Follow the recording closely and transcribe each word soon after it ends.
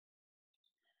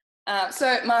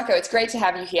So, Marco, it's great to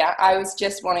have you here. I was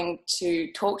just wanting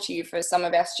to talk to you for some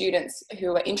of our students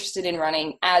who are interested in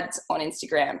running ads on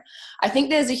Instagram. I think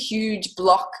there's a huge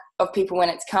block of people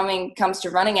when comes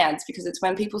to running ads because it's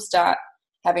when people start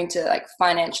having to like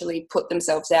financially put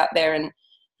themselves out there, and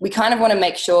we kind of want to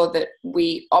make sure that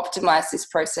we optimize this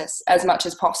process as much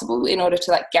as possible in order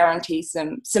to like guarantee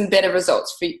some better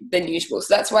results than usual.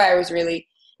 So that's why I was really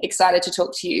excited to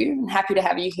talk to you and happy to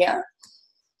have you here.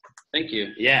 Thank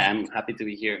you. Yeah, I'm happy to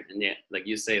be here. And yeah, like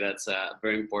you say, that's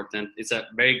very important. It's a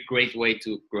very great way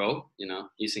to grow,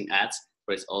 using ads,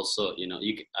 but it's also,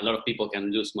 a lot of people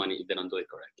can lose money if they don't do it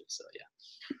correctly. So yeah.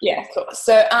 Yeah, of course.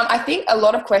 So I think a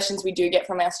lot of questions we do get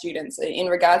from our students in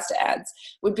regards to ads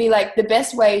would be like the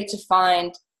best way to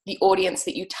find the audience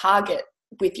that you target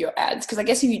with your ads. Because I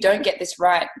guess if you don't get this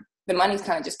right, the money's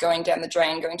kind of just going down the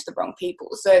drain, going to the wrong people.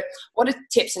 So what are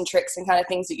tips and tricks and kind of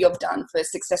things that you've done for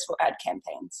successful ad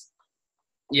campaigns?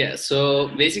 Yeah, so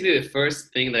basically the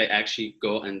first thing that I actually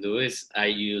go and do is I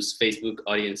use Facebook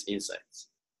Audience Insights.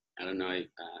 I don't know if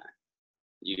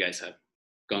you guys have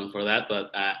gone for that, but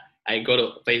I go to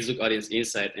Facebook Audience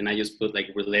Insight and I just put like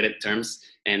related terms,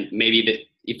 and maybe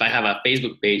if I have a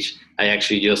Facebook page, I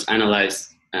actually just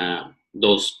analyze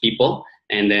those people,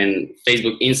 and then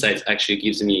Facebook Insights actually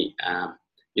gives me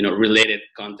related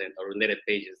content or related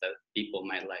pages that people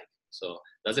might like. So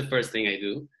that's the first thing I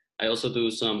do. I also do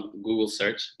some Google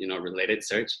search, related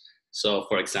search. So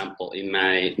for example, in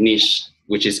my niche,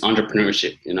 which is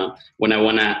entrepreneurship, when I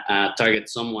want to target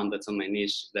someone that's on my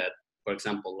niche that, for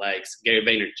example, likes Gary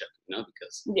Vaynerchuk,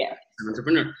 because I'm an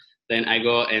entrepreneur, then I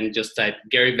go and just type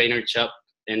Gary Vaynerchuk,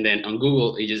 and then on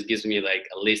Google, it just gives me like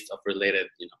a list of related,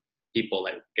 people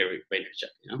like Gary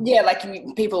Vaynerchuk, Yeah, like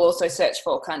people also search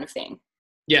for kind of thing.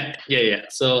 Yeah.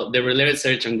 So the related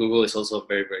search on Google is also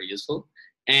very, very useful.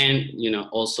 And,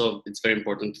 also it's very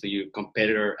important to do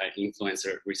competitor and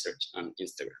influencer research on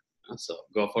Instagram. So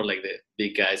go for like the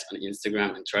big guys on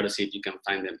Instagram and try to see if you can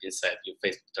find them inside your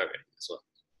Facebook targeting as well.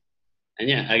 And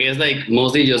yeah, I guess like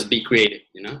mostly just be creative,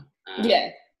 Yeah.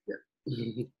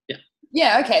 Yeah.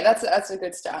 Yeah. Okay. That's a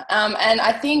good start. And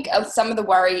I think some of the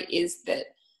worry is that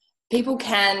people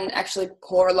can actually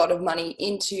pour a lot of money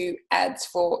into ads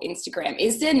for Instagram.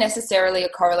 Is there necessarily a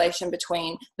correlation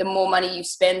between the more money you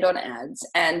spend on ads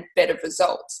and better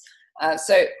results?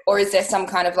 Or is there some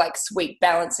kind of like sweet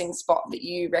balancing spot that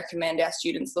you recommend our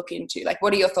students look into? Like,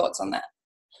 what are your thoughts on that?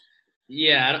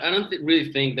 Yeah, I don't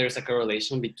really think there's a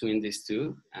correlation between these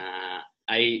two.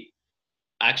 I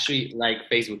actually like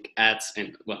Facebook ads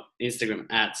and Instagram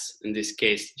ads in this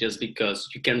case, just because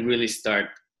you can really start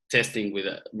testing with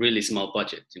a really small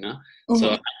budget, Mm-hmm.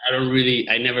 So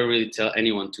I never really tell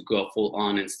anyone to go full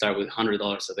on and start with $100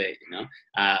 a day,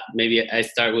 maybe I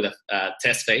start with a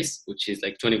test phase, which is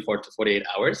like 24 to 48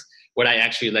 hours, where I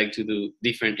actually like to do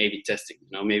different A/B testing.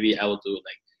 Maybe I will do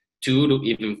like 2 to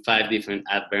even 5 different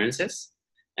ad variances,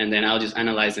 and then I'll just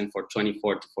analyze them for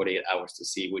 24 to 48 hours to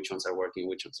see which ones are working,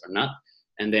 which ones are not.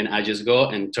 And then I just go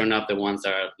and turn off the ones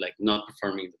that are like not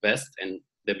performing the best, and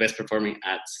the best performing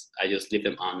ads, I just leave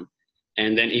them on.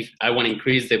 And then if I want to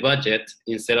increase the budget,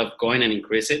 instead of going and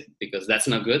increase it, because that's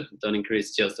not good, don't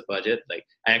increase just the budget. Like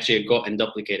I actually go and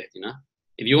duplicate it,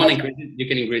 If you want to increase it, you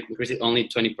can increase it only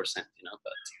 20%,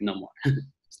 but no more.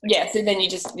 Yeah, so then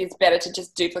it's better to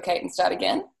just duplicate and start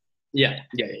again? Yeah,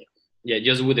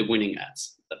 just with the winning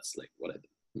ads. That's like what I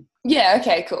do. Yeah,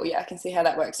 okay, cool. Yeah, I can see how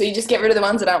that works. So you just get rid of the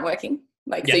ones that aren't working?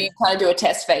 So you kind of do a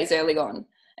test phase early on,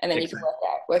 and then you can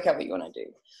work out what you want to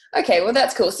do. Okay, well,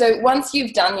 that's cool. So once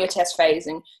you've done your test phase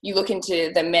and you look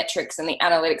into the metrics and the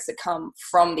analytics that come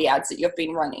from the ads that you've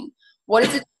been running, what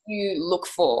is it you look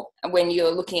for when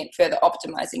you're looking at further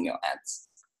optimizing your ads?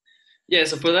 Yeah,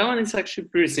 so for that one, it's actually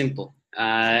pretty simple.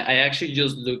 I actually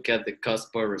just look at the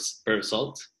cost per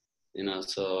result.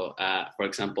 So for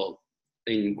example,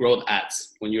 in growth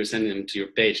ads, when you're sending them to your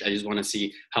page, I just want to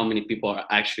see how many people are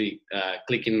actually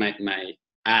clicking my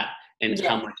ad and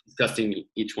how much it's costing me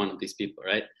each one of these people,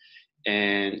 right?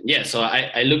 And yeah, so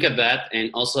I look at that,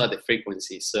 and also at the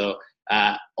frequency. So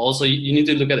also you need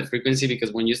to look at the frequency,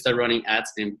 because when you start running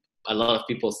ads and a lot of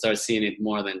people start seeing it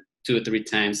more than 2 or 3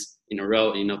 times in a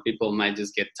row, people might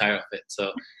just get tired of it.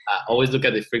 So always look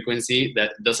at the frequency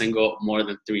that doesn't go more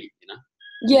than 3,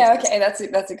 Yeah, okay, that's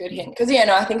a good hint. Because,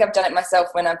 I think I've done it myself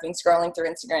when I've been scrolling through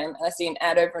Instagram and I see an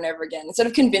ad over and over again. Instead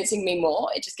of convincing me more,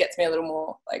 it just gets me a little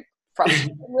more, like,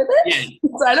 frustrated with it. Yeah.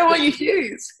 So I don't want you to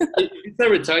use. If it's a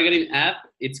retargeting app,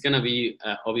 it's going to be,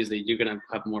 obviously, you're going to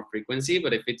have more frequency.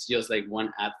 But if it's just like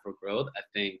one ad for growth, I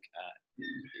think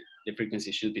the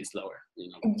frequency should be slower.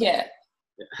 Yeah.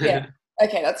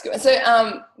 Okay, that's good.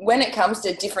 So, when it comes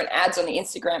to different ads on the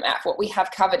Instagram app, what we have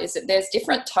covered is that there's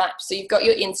different types. So you've got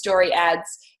your in-story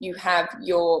ads, you have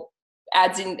your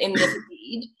ads in the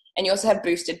feed, and you also have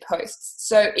boosted posts.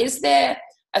 So is there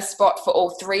a spot for all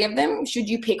three of them? Should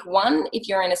you pick one if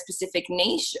you're in a specific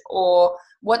niche, or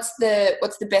what's the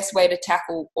best way to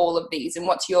tackle all of these? And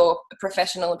what's your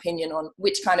professional opinion on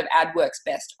which kind of ad works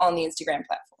best on the Instagram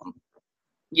platform?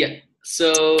 Yeah.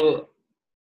 So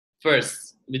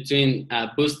first, between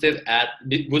boosted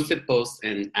posts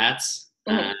and ads,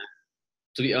 Mm-hmm.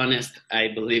 to be honest, I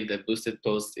believe that boosted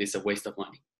post is a waste of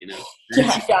money. Yeah,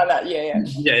 I found that. Yeah, yeah.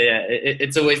 Yeah,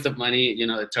 it's a waste of money.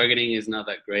 The targeting is not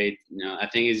that great. I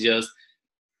think it's just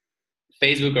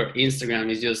Facebook or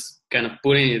Instagram is just kind of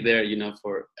putting it there,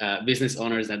 for business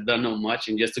owners that don't know much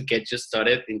and just to get you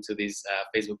started into this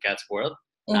Facebook ads world.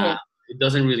 Uh, Mm-hmm. it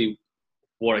doesn't really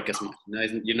work as much.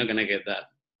 You're not gonna get that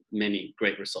many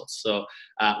great results. So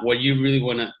what you really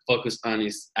want to focus on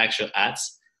is actual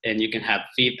ads, and you can have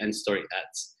feed and story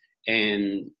ads.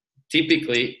 And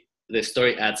typically, the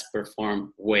story ads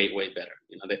perform way better.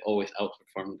 They always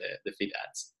outperform the feed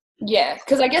ads. Yeah,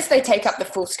 because I guess they take up the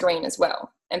full screen as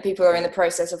well, and people are in the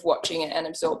process of watching it and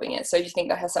absorbing it. So do you think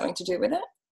that has something to do with it?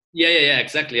 Yeah,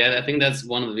 exactly. I think that's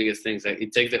one of the biggest things. Like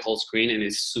it takes the whole screen and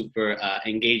it's super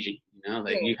engaging.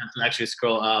 Like Mm. you have to actually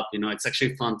scroll up. It's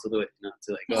actually fun to do it.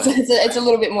 To like go So ahead. it's a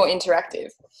little bit more interactive.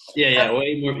 Yeah,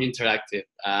 way more interactive.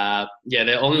 Yeah,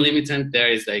 the only limitant there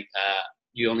is like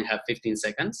you only have 15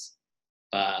 seconds,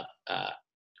 but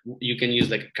you can use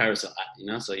like a carousel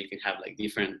ad. So you can have like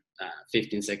different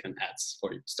 15-second ads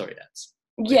for story ads.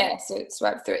 Yeah, so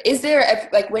swipe through. Is there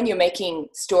like when you're making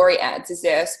story ads, is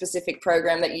there a specific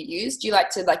program that you use? Do you like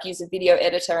to like use a video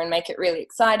editor and make it really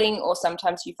exciting, or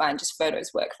sometimes you find just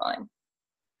photos work fine?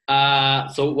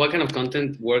 So what kind of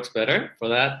content works better for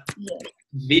that? Yeah.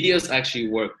 Videos actually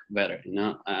work better.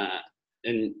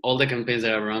 And all the campaigns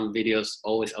that are around videos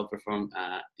always outperform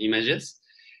images.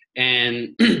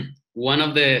 And one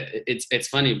of it's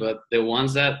funny, but the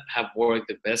ones that have worked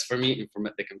the best for me and for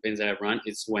the campaigns that I run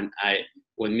is when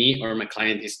me or my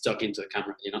client is talking to the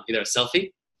camera, either a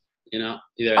selfie, either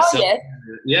a Oh selfie.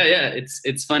 yeah. Yeah,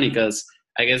 it's funny because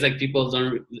I guess like people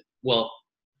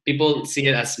see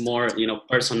it as more,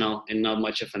 personal and not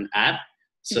much of an ad.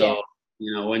 Yeah. So,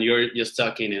 when you're just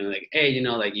talking and like, hey,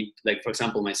 like for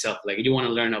example, myself, like you want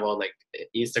to learn about like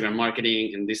Instagram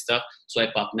marketing and this stuff,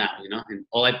 swipe up now, and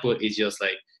all I put is just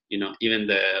like, even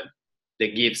the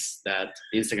GIFs that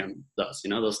Instagram does,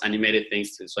 those animated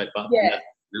things to swipe up. Yeah. And that,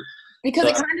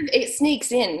 Because so, it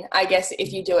sneaks in, I guess,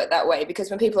 if you do it that way. Because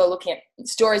when people are looking at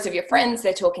stories of your friends,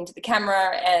 they're talking to the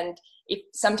camera, and if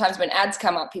sometimes when ads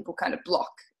come up, people kind of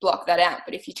block that out.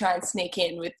 But if you try and sneak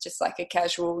in with just like a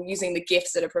casual using the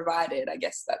GIFs that are provided, I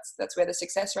guess that's where the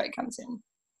success rate comes in.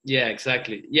 yeah,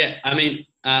 exactly. Yeah, I mean,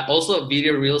 also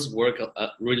video reels work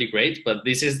really great, but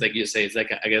this is like you say, it's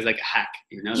like I guess like a hack,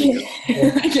 because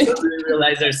people don't really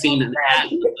realize they're seeing an ad.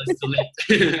 It's too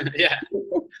late. Yeah.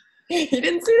 You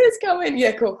didn't see this coming.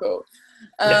 Yeah, cool.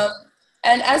 Yeah.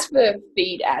 And as for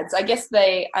feed ads, I guess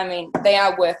they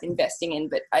are worth investing in,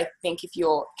 but I think if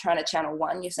you're trying to channel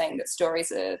one, you're saying that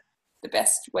stories are the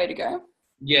best way to go.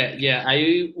 Yeah.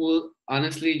 I will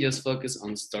honestly just focus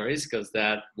on stories because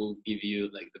that will give you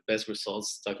like the best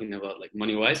results talking about like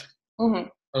money wise. Mm-hmm.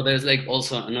 Or there's like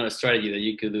also another strategy that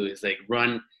you could do is like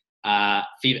run a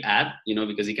feed ad,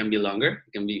 because it can be longer,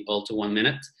 it can be all to 1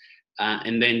 minute,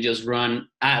 and then just run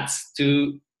ads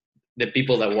to the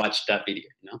people that watch that video.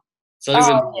 So a little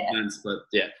bit Oh more yeah. advanced, but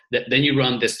yeah. Then you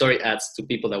run the story ads to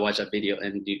people that watch that video,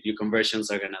 and your conversions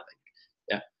are gonna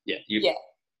like, yeah, Yeah.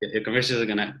 your conversions are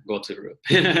gonna go to the roof.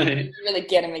 You really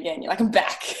get them again. You're like, I'm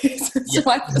back.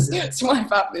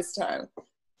 Swipe up this time.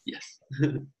 Yes.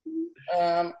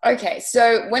 Okay,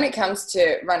 so when it comes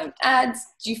to running ads,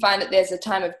 do you find that there's a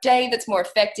time of day that's more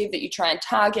effective that you try and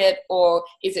target, or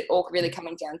is it all really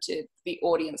coming down to the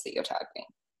audience that you're targeting?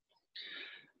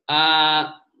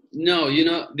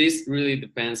 No, this really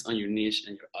depends on your niche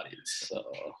and your audience. So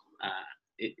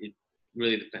it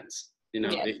really depends. Yeah.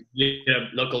 If you're a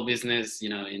local business,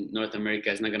 in North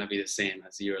America, it's not going to be the same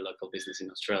as your local business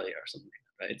in Australia or something,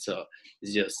 right? So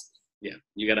it's just,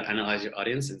 you got to analyze your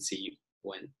audience and see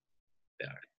when they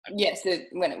are. Yes,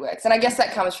 when it works. And I guess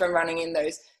that comes from running in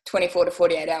those 24 to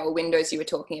 48 hour windows you were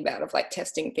talking about of like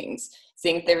testing things,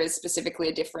 seeing if there is specifically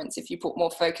a difference if you put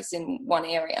more focus in one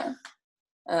area.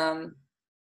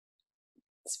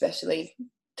 Especially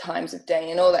times of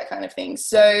day and all that kind of thing.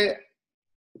 So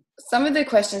some of the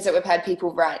questions that we've had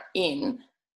people write in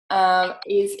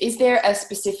is there a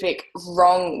specific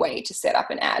wrong way to set up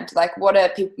an ad? Like what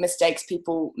are mistakes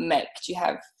people make? Do you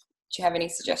have Do you have any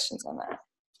suggestions on that?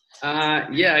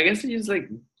 Yeah, I guess I use like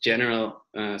general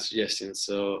suggestions.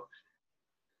 So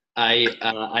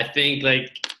I think like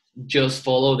just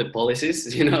follow the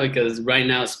policies, because right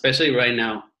now, especially right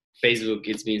now, Facebook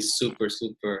it's been super,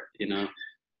 super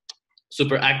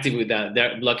active with that.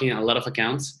 They're blocking a lot of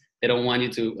accounts. They don't want you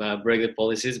to break the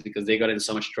policies because they got in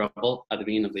so much trouble at the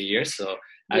beginning of the year. So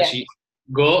Yeah. actually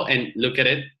go and look at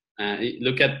it.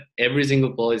 Look at every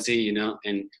single policy,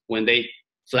 and when they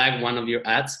flag one of your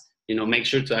ads, make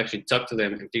sure to actually talk to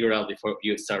them and figure out before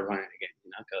you start running again,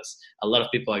 because a lot of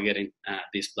people are getting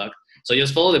this blocked. So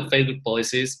just follow the Facebook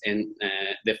policies and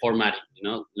the formatting,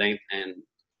 length and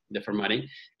the formatting,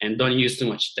 and don't use too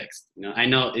much text. I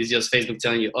know it's just Facebook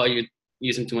telling you, oh, you're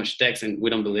using too much text, and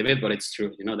we don't believe it, but it's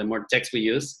true. The more text we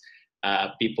use,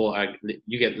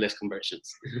 you get less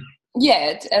conversions.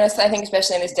 Yeah, and I think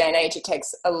especially in this day and age, it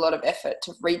takes a lot of effort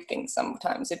to read things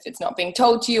sometimes if it's not being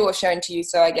told to you or shown to you.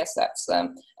 So I guess that's a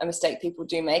mistake people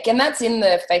do make. And that's in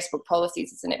the Facebook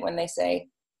policies, isn't it, when they say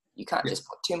you can't just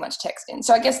put too much text in.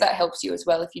 So I guess that helps you as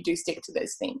well if you do stick to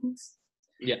those things.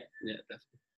 Yeah,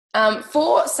 definitely.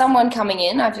 For someone coming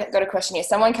in, I've got a question here.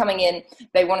 Someone coming in,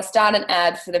 they want to start an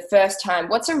ad for the first time.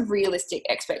 What's a realistic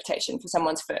expectation for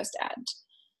someone's first ad?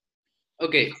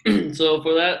 Okay, so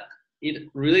for that, it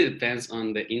really depends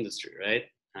on the industry, right?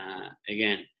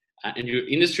 And your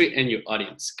industry and your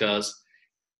audience, because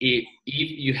if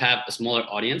you have a smaller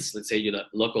audience, let's say you're a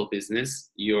local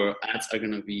business, your ads are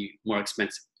going to be more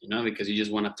expensive, because you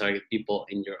just want to target people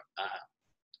in your,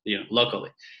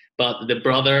 locally. But the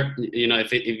broader,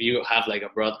 if you have like a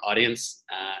broad audience,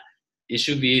 it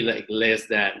should be like less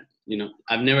than,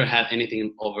 I've never had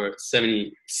anything over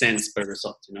 70 cents per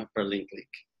result, per link click.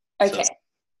 Okay.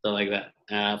 So like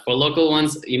that. For local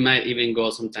ones, it might even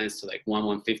go sometimes to like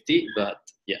 150, but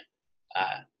yeah,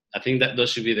 I think that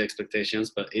those should be the expectations,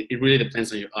 but it really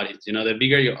depends on your audience. The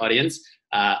bigger your audience,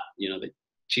 the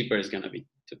cheaper it's going to be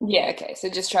too. Yeah, okay. So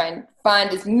just try and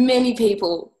find as many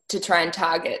people to try and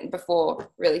target before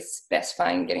really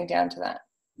specifying getting down to that.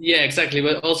 Yeah, exactly.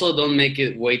 But also don't make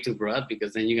it way too broad,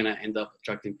 because then you're going to end up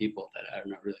attracting people that are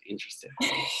not really interested.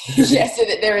 Yeah, so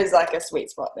that there is like a sweet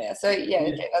spot there. So yeah,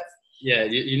 okay, that's... Yeah,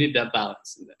 you need that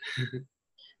balance in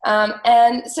that.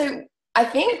 And so I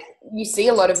think you see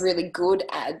a lot of really good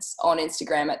ads on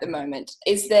Instagram at the moment.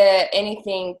 Is there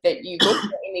anything that you look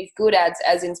at in these good ads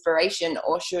as inspiration,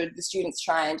 or should the students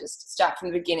try and just start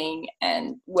from the beginning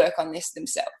and work on this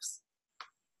themselves?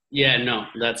 Yeah, no,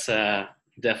 that's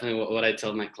definitely what I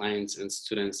tell my clients and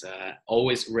students.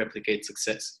 Always replicate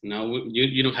success.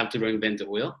 You don't have to reinvent the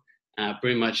wheel.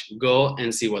 Pretty much go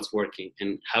and see what's working.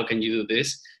 And how can you do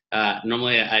this?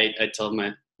 Normally, I tell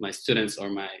my students or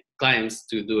my clients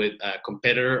to do it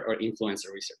competitor or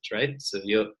influencer research, right? So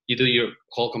you do your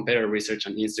whole competitor research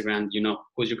on Instagram.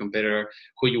 Who's your competitor,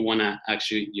 who you want to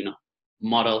actually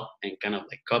model and kind of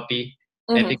like copy,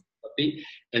 ethical copy,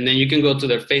 and then you can go to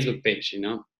their Facebook page,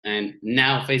 and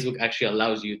now Facebook actually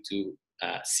allows you to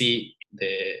see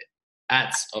the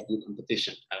ads of the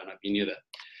competition. I don't know if you knew that.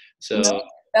 So. No.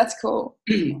 That's cool.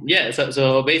 Yeah.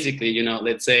 So basically,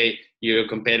 let's say your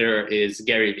competitor is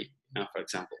Gary Vee, for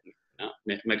example.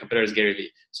 My competitor is Gary Vee.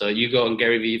 So you go on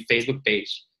Gary Vee Facebook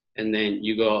page, and then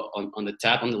you go on the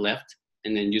tab on the left,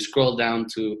 and then you scroll down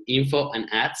to info and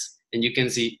ads, and you can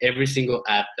see every single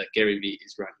ad that Gary Vee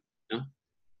is running.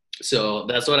 So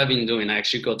that's what I've been doing. I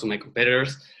actually go to my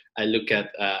competitors. I look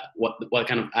at what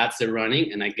kind of ads they're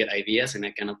running, and I get ideas, and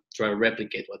I kind of try to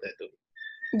replicate what they're doing.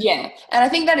 Yeah, and I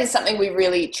think that is something we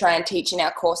really try and teach in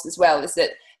our course as well, is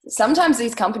that sometimes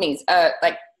these companies are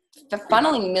like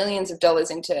funneling millions of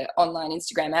dollars into online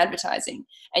Instagram advertising,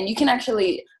 and you can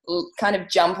actually kind of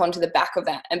jump onto the back of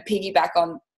that and piggyback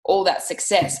on all that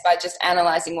success by just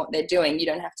analyzing what they're doing. You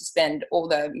don't have to spend all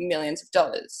the millions of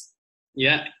dollars.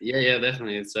 Yeah,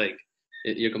 definitely. It's like,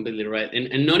 you're completely right.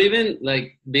 And not even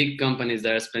like big companies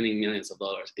that are spending millions of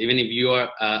dollars. Even if you are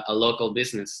a local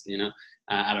business,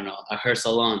 I don't know, a hair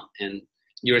salon, and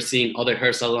you're seeing other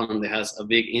hair salon that has a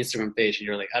big Instagram page, and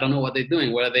you're like, I don't know what they're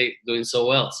doing. What are they doing so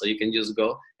well? So you can just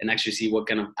go and actually see what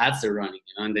kind of ads they're running,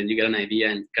 and then you get an idea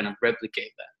and kind of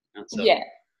replicate that. So, yeah.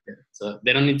 So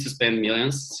they don't need to spend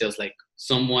millions. It's just like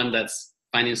someone that's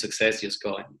finding success, just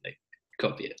go and like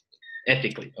copy it.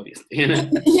 Ethically, obviously.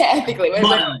 Yeah, ethically.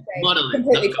 Modeling.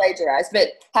 Completely plagiarized, but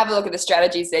have a look at the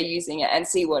strategies they're using and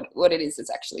see what it is that's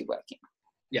actually working.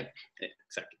 Yeah,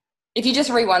 exactly. If you just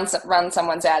run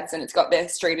someone's ads and it's got their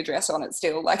street address on it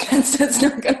still, like it's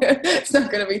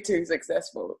not gonna be too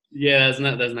successful. Yeah, that's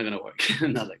not gonna work.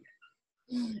 Not like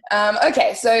that.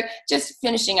 Okay, so just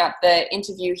finishing up the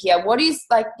interview here, what is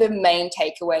like the main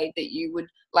takeaway that you would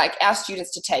like our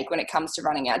students to take when it comes to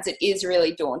running ads. It is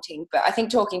really daunting, but I think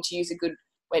talking to you is a good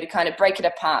way to kind of break it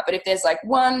apart. But if there's like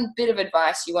one bit of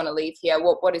advice you want to leave here,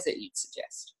 what is it you'd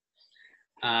suggest?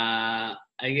 I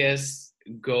guess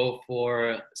go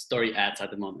for story ads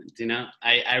at the moment.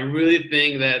 I really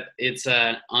think that it's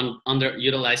an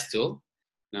underutilized tool.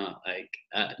 Like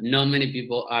not many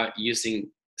people are using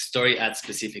story ads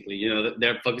specifically.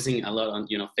 They're focusing a lot on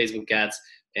Facebook ads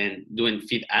and doing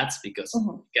feed ads because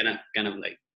kind of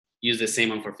like use the same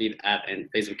one for feed ad and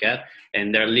Facebook ad,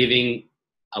 and they're leaving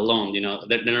alone.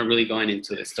 They're not really going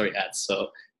into the story ads. So,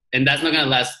 and that's not gonna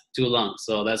last too long.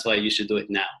 So that's why you should do it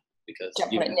now, because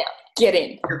jump on it now. Get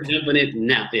in. Jump on it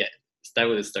now. Yeah. Start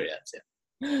with the story ads.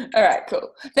 Yeah. All right,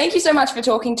 cool. Thank you so much for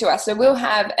talking to us. So we'll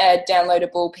have a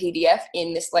downloadable PDF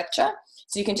in this lecture.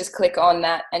 So you can just click on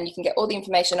that and you can get all the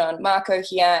information on Marco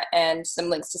here and some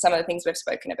links to some of the things we've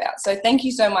spoken about. So thank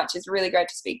you so much. It's really great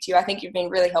to speak to you. I think you've been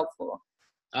really helpful.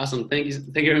 Awesome. Thank you.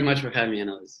 Thank you very much for having me,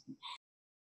 Annalise.